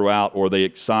play throughout, or they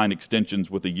sign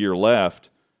extensions with a year left.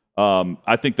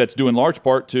 I think that's due in large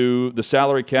part to the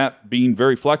salary cap being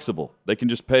very flexible. They can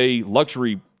just pay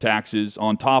luxury taxes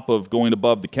on top of going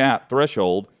above the cap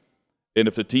threshold, and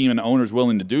if the team and the owner is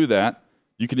willing to do that,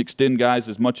 you can extend guys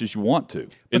as much as you want to.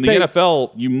 In the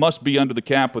NFL, you must be under the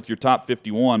cap with your top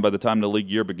 51 by the time the league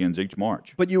year begins each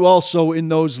March. But you also, in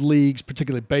those leagues,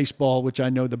 particularly baseball, which I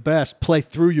know the best, play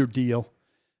through your deal.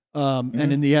 And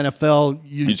in the NFL,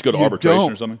 you just go to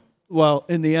arbitration or something? Well,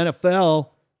 in the NFL,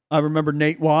 I remember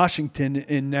Nate Washington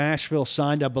in Nashville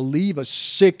signed, I believe, a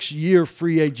 6-year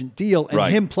free agent deal.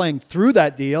 And him playing through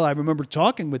that deal, I remember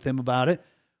talking with him about it,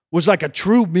 was like a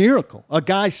true miracle. A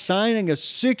guy signing a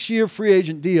 6-year free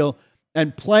agent deal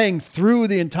and playing through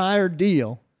the entire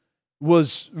deal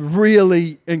was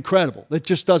really incredible. It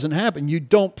just doesn't happen. You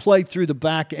don't play through the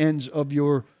back ends of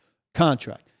your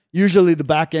contract. Usually the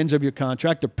back ends of your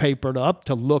contract are papered up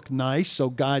to look nice so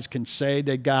guys can say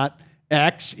they got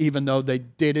X even though they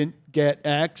didn't get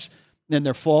X, and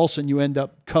they're false and you end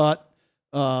up cut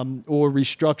or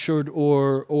restructured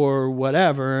or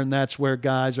whatever, and that's where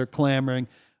guys are clamoring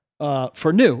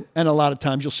for new. And a lot of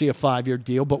times you'll see a 5-year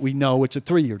deal, but we know it's a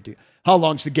 3-year deal. How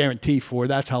long's the guarantee for?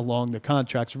 That's how long the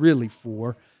contract's really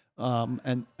for.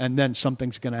 And then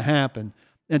something's going to happen.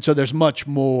 And so there's much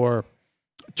more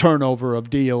turnover of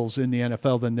deals in the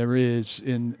NFL than there is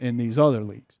in these other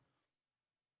leagues.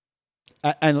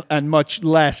 And much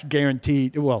less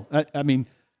guaranteed. Well, I mean,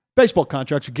 baseball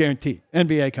contracts are guaranteed.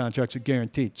 NBA contracts are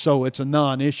guaranteed. So it's a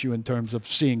non-issue in terms of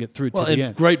seeing it through to the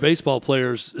end. Great baseball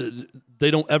players,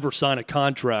 they don't ever sign a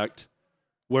contract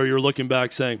where you're looking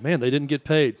back saying, man, they didn't get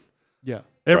paid. Yeah.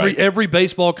 Every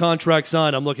baseball contract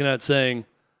signed, I'm looking at saying,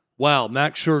 wow,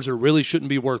 Max Scherzer really shouldn't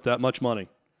be worth that much money.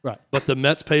 Right. But the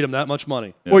Mets paid him that much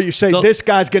money. Yeah. Or you say, this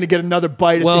guy's going to get another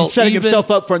bite. He's setting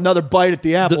himself up for another bite at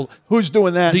the apple. Who's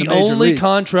doing that in the major only league?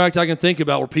 Contract I can think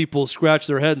about where people scratched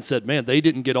their head and said, man, they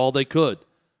didn't get all they could.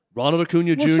 Ronald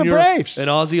Acuna Jr. the Braves? And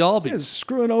Ozzie Albies. Yeah,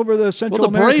 screwing over the Central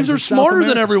Americans. Well, the Braves are smarter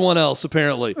than everyone else,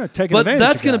 apparently. But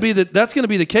that's going to be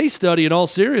the case study in all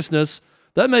seriousness.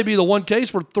 That may be the one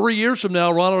case where 3 years from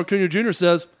now, Ronald Acuna Jr.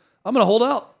 says, I'm going to hold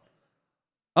out.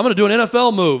 I'm going to do an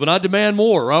NFL move, and I demand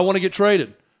more, or I want to get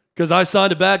traded because I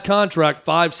signed a bad contract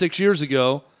 5-6 years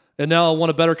ago, and now I want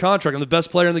a better contract. I'm the best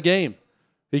player in the game.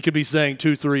 He could be saying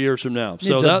 2-3 years from now.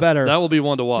 So that will be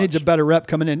one to watch. Needs a better rep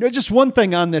coming in. Just one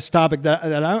thing on this topic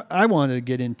that I wanted to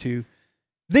get into.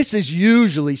 this is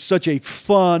usually such a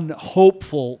fun,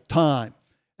 hopeful time.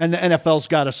 And the NFL's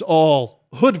got us all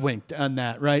hoodwinked on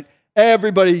that, right?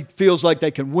 Everybody feels like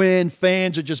they can win.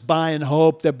 Fans are just buying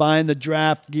hope. They're buying the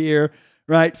draft gear,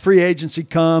 right? Free agency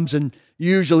comes, and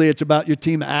usually it's about your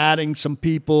team adding some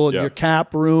people in your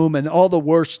cap room, and all the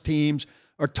worst teams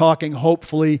are talking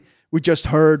hopefully. We just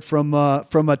heard from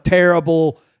a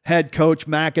terrible head coach,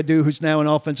 McAdoo, who's now an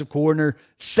offensive coordinator,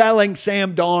 selling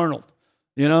Sam Darnold,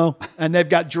 and they've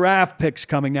got draft picks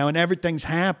coming now, and everything's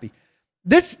happy.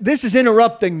 This is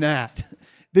interrupting that.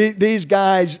 These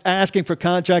guys asking for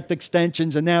contract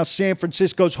extensions, and now San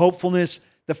Francisco's hopefulness,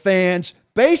 the fans,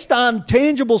 based on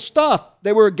tangible stuff.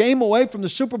 They were a game away from the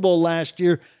Super Bowl last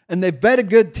year, and they've bet a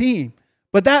good team.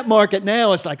 But that market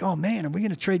now, it's like, oh, man, are we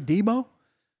going to trade Debo?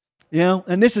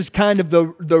 And this is kind of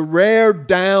the rare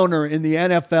downer in the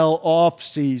NFL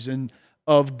offseason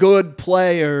of good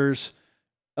players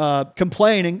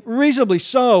complaining, reasonably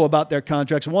so, about their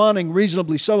contracts, wanting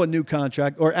reasonably so a new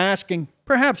contract, or asking,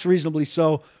 perhaps reasonably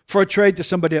so, for a trade to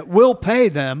somebody that will pay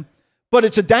them. But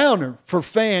it's a downer for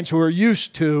fans who are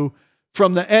used to,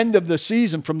 from the end of the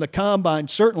season, from the combine,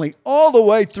 certainly, all the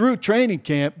way through training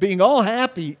camp, being all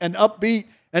happy and upbeat,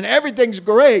 and everything's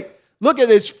great. Look at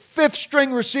this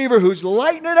fifth-string receiver who's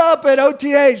lighting it up at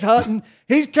OTAs, Hutton.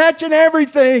 He's catching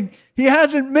everything. He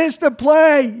hasn't missed a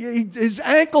play. His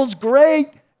ankle's great.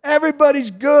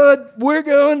 Everybody's good. We're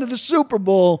going to the Super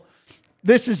Bowl.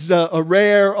 This is a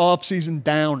rare offseason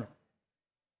downer.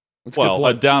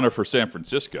 A downer for San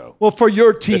Francisco. Well, for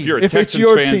your team. If you're a Texans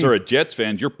fan or a Jets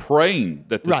fan, you're praying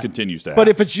that this continues to happen. But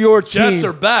if it's your team. Jets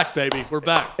are back, baby. We're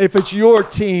back. If it's your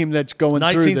team that's going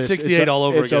through this, 1968 all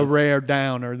over it's again. a rare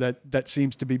downer that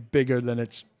seems to be bigger than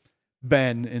it's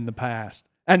been in the past.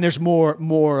 And there's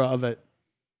more of it.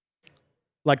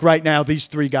 Like right now, these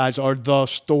three guys are the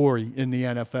story in the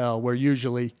NFL, where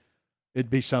usually it'd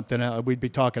be something else. We'd be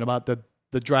talking about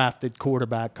the drafted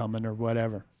quarterback coming or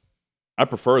whatever. I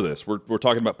prefer this. We're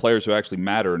talking about players who actually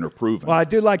matter and are proven. Well, I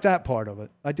do like that part of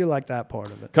it.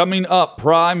 Coming up,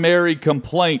 primary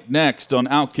complaint next on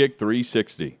Outkick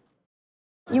 360.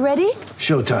 You ready?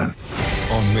 Showtime.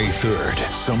 On May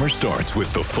 3rd, summer starts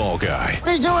with The Fall Guy.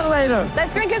 Let's do it later.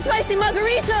 Let's drink a spicy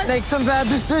margarita. Make some bad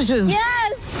decisions.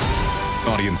 Yes.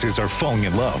 Audiences are falling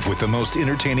in love with the most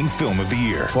entertaining film of the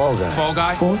year. Fall Guy. Fall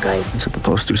Guy? Fall guy. That's what the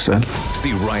poster said.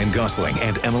 See Ryan Gosling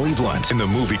and Emily Blunt in the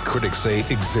movie critics say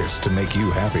exists to make you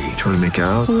happy. Trying to make it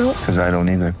out? Nope. Because I don't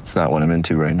either. It's not what I'm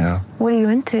into right now. What are you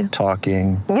into?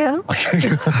 Talking. Yeah.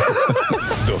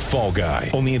 The Fall Guy.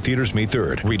 Only in theaters May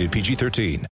 3rd. Rated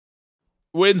PG-13.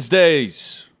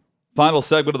 Wednesdays. Final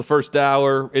segment of the first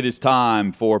hour. It is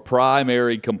time for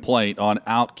primary complaint on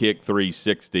Outkick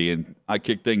 360. And I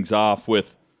kick things off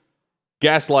with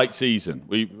gaslight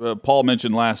season. Paul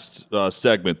mentioned last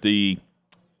segment the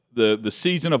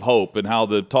season of hope and how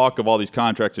the talk of all these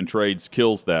contracts and trades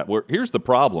kills that. Here's the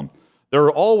problem. There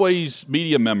are always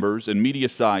media members and media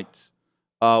sites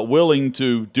willing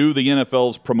to do the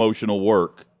NFL's promotional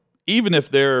work, even if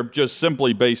they're just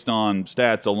simply based on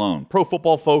stats alone. Pro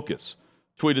Football Focus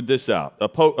tweeted this out,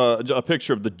 a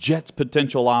picture of the Jets'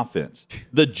 potential offense.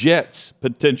 The Jets'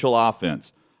 potential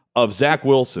offense of Zach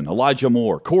Wilson, Elijah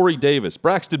Moore, Corey Davis,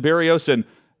 Braxton Berrios, and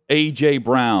A.J.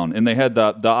 Brown. And they had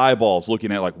the eyeballs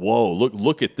looking at like, whoa,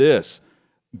 look at this.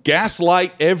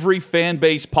 Gaslight every fan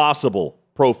base possible,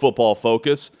 Pro Football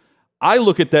Focus. I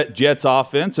look at that Jets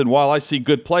offense, and while I see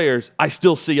good players, I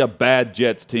still see a bad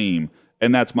Jets team,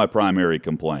 and that's my primary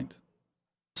complaint.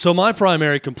 So my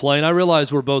primary complaint, I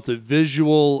realize we're both a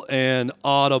visual and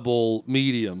audible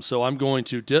medium, so I'm going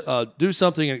to do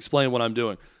something and explain what I'm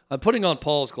doing. I'm putting on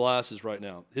Paul's glasses right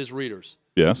now, his readers.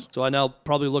 Yes. So I now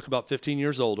probably look about 15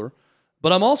 years older,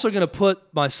 but I'm also going to put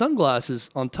my sunglasses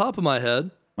on top of my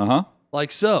head,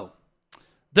 like so.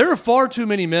 There are far too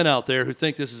many men out there who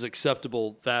think this is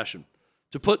acceptable fashion,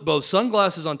 to put both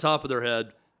sunglasses on top of their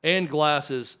head and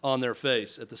glasses on their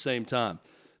face at the same time.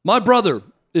 My brother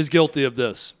is guilty of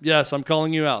this. Yes, I'm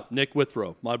calling you out. Nick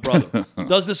Withrow, my brother,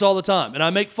 does this all the time. And I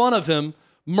make fun of him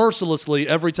mercilessly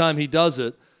every time he does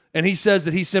it. And he says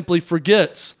that he simply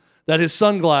forgets that his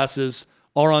sunglasses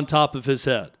are on top of his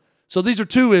head. So these are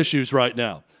two issues right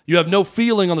now. You have no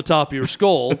feeling on the top of your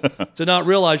skull to not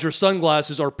realize your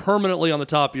sunglasses are permanently on the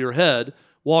top of your head,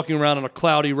 walking around on a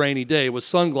cloudy, rainy day with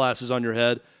sunglasses on your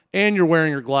head, and you're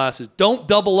wearing your glasses. Don't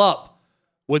double up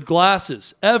with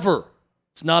glasses, ever.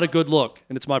 It's not a good look,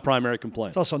 and it's my primary complaint.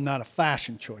 It's also not a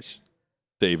fashion choice.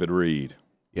 David Reed.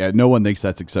 Yeah, no one thinks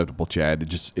that's acceptable, Chad.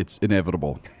 It's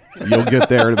inevitable. You'll get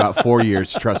there in about 4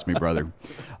 years. Trust me, brother.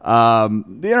 The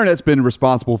internet's been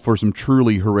responsible for some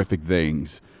truly horrific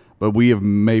things. but we have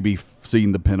maybe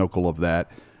seen the pinnacle of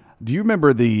that. Do you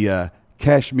remember the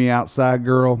Cash Me Outside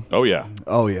girl? Oh, yeah.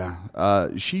 Oh, yeah.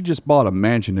 She just bought a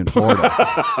mansion in Florida.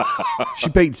 She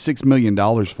paid $6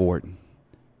 million for it.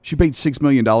 She paid $6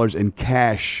 million in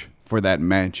cash for that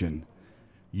mansion.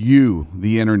 You,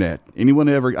 the internet, anyone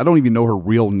ever? I don't even know her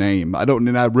real name. I don't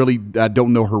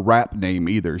know her rap name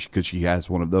either, because she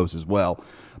has one of those as well.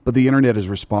 But the internet is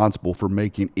responsible for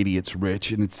making idiots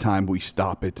rich, and it's time we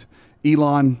stop it.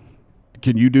 Elon,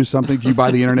 can you do something? Do you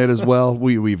buy the internet as well?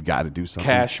 We've got to do something.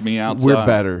 Cash me outside. We're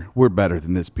better. We're better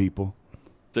than this, people.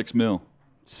 $6 million.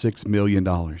 $6 million.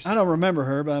 I don't remember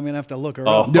her, but I'm going to have to look her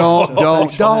Oh. up.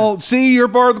 Don't. See, you're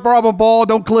part of the problem, Paul.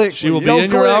 Don't click. She will be Don't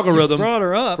in your click. algorithm Brought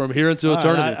her up. from here into All right,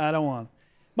 eternity. I don't want.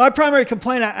 My primary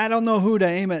complaint, I don't know who to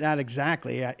aim it at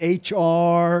exactly.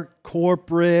 HR,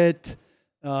 corporate,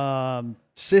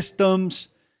 systems.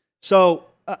 So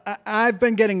I've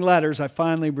been getting letters. I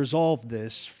finally resolved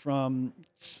this from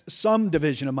some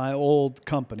division of my old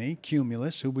company,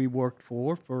 Cumulus, who we worked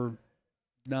for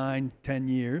 9-10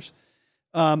 years.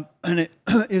 And it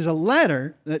is a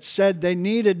letter that said they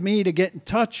needed me to get in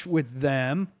touch with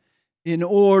them in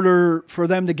order for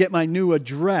them to get my new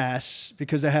address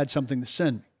because they had something to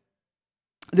send me.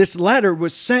 This letter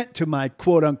was sent to my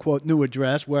quote-unquote new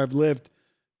address where I've lived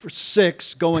for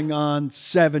 6 going on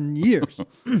 7 years.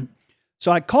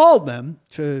 So I called them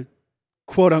to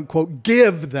quote-unquote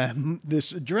give them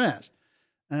this address.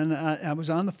 And I was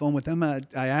on the phone with them. I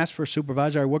asked for a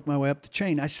supervisor. I worked my way up the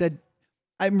chain. I said,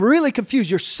 I'm really confused.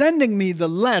 You're sending me the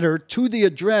letter to the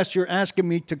address you're asking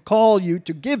me to call you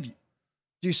to give you.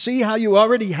 Do you see how you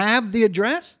already have the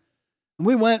address? And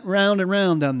we went round and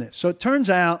round on this. So it turns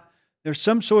out there's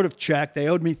some sort of check. They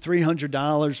owed me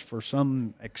 $300 for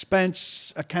some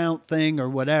expense account thing or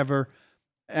whatever.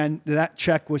 And that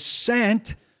check was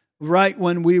sent right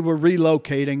when we were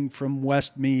relocating from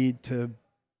Westmead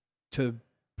to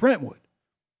Brentwood.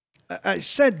 I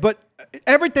said, but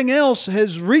everything else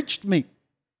has reached me.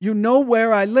 You know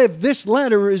where I live. This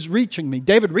letter is reaching me.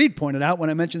 David Reed pointed out when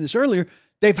I mentioned this earlier,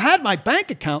 they've had my bank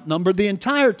account number the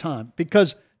entire time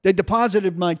because they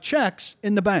deposited my checks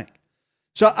in the bank.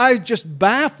 So I was just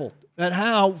baffled at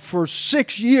how for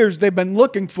 6 years they've been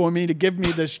looking for me to give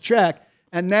me this check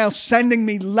and now sending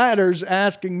me letters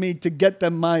asking me to get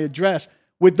them my address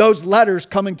with those letters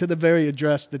coming to the very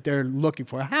address that they're looking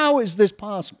for. How is this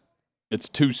possible? It's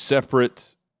two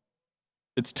separate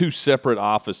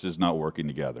offices not working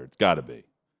together. It's got to be.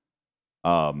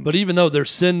 But even though they're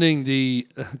sending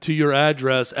to your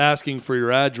address, asking for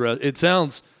your address, it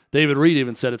sounds, David Reed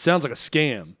even said, it sounds like a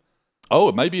scam. Oh,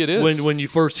 maybe it is. When you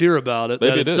first hear about it,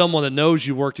 Maybe that it it's is. someone that knows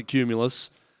you worked at Cumulus,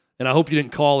 and I hope you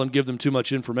didn't call and give them too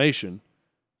much information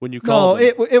when you called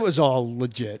them. No, it was all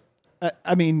legit.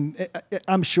 I mean,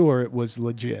 I'm sure it was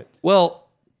legit. Well,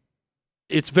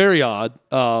 it's very odd.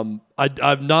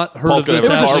 I've not heard Paul's of gonna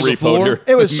this have a happening car repo before. here.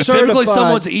 It was certified. Typically,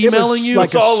 someone's emailing you. Like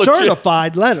It's all a legit.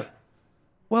 certified letter.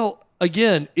 Well,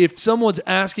 again, if someone's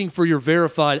asking for your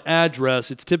verified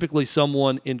address, it's typically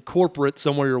someone in corporate,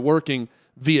 somewhere you're working,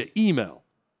 via email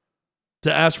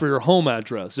to ask for your home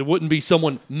address. It wouldn't be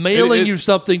someone mailing you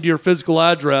something to your physical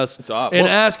address and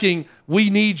asking, we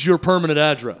need your permanent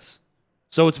address.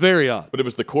 So it's very odd. But it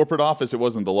was the corporate office. It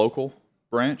wasn't the local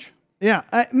branch. Yeah,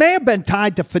 it may have been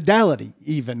tied to Fidelity,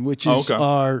 even, which is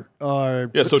our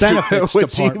benefits which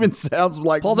department. even sounds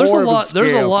like Paul, there's more a of lot.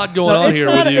 There's a scam. lot going on here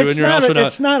with you and your house.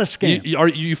 It's not a scam.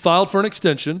 You filed for an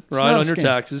extension, right, not a on your scam.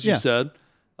 taxes. Yeah. You said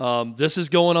this is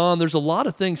going on. There's a lot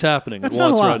of things happening That's at not a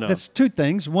once lot. right now. That's 2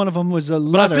 things. One of them was a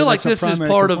letter. But I feel like That's this is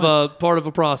primary complaint. part of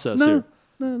a process here.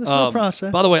 No, there's no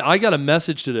process. By the way, I got a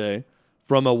message today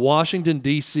from a Washington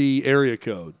D.C. area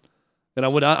code, and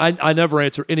I never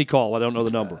answer any call. I don't know the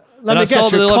number. Let and me I saw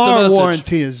guess, that they your left a car message.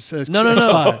 warranty is No.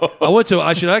 expired.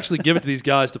 I should actually give it to these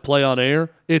guys to play on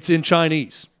air. It's in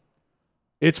Chinese.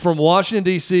 It's from Washington,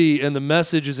 D.C., and the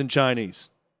message is in Chinese.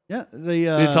 Yeah, The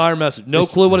entire message. No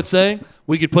clue what it's saying.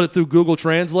 We could put it through Google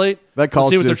Translate and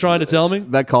see what they're trying to tell me.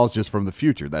 That call's just from the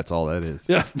future. That's all that is.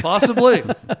 Yeah, possibly.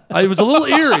 It was a little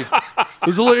eerie.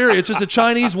 It's just a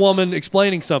Chinese woman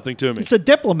explaining something to me. It's a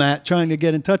diplomat trying to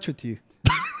get in touch with you.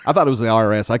 I thought it was the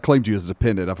IRS. I claimed you as a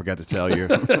dependent. I forgot to tell you.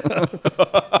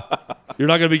 You're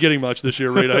not going to be getting much this year,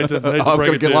 Reed. I hate to I'm break going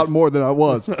to it get to a lot you. more than I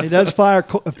was. He does file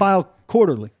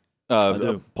quarterly.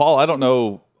 do. Paul, I don't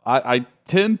know. I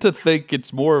tend to think it's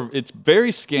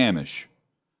very scamish,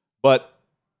 but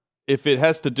if it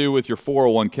has to do with your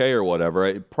 401k or whatever,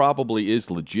 it probably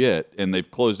is legit, and they've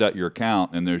closed out your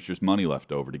account, and there's just money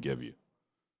left over to give you.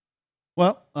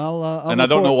 Well, I'll and I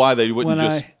don't know why they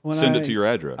wouldn't when send it to your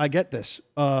address. I get this.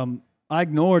 I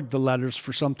ignored the letters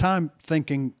for some time,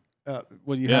 thinking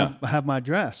will you have my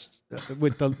address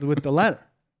with the letter?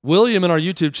 William in our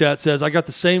YouTube chat says, I got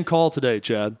the same call today,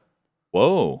 Chad.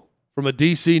 Whoa. From a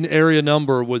DC area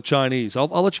number with Chinese. I'll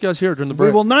let you guys hear it during the break.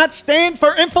 We will not stand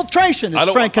for infiltration, as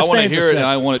Frank Costanza I want to hear it, said. and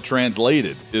I want it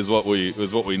translated is what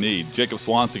we need. Jacob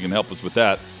Swanson can help us with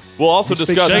that. We'll also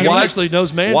discuss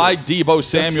why Deebo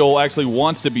Samuel actually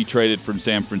wants to be traded from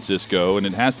San Francisco, and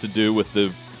it has to do with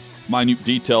the minute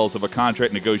details of a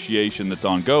contract negotiation that's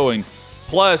ongoing.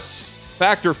 Plus,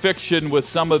 fact or fiction with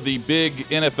some of the big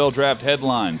NFL draft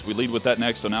headlines. We lead with that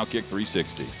next on Outkick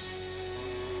 360.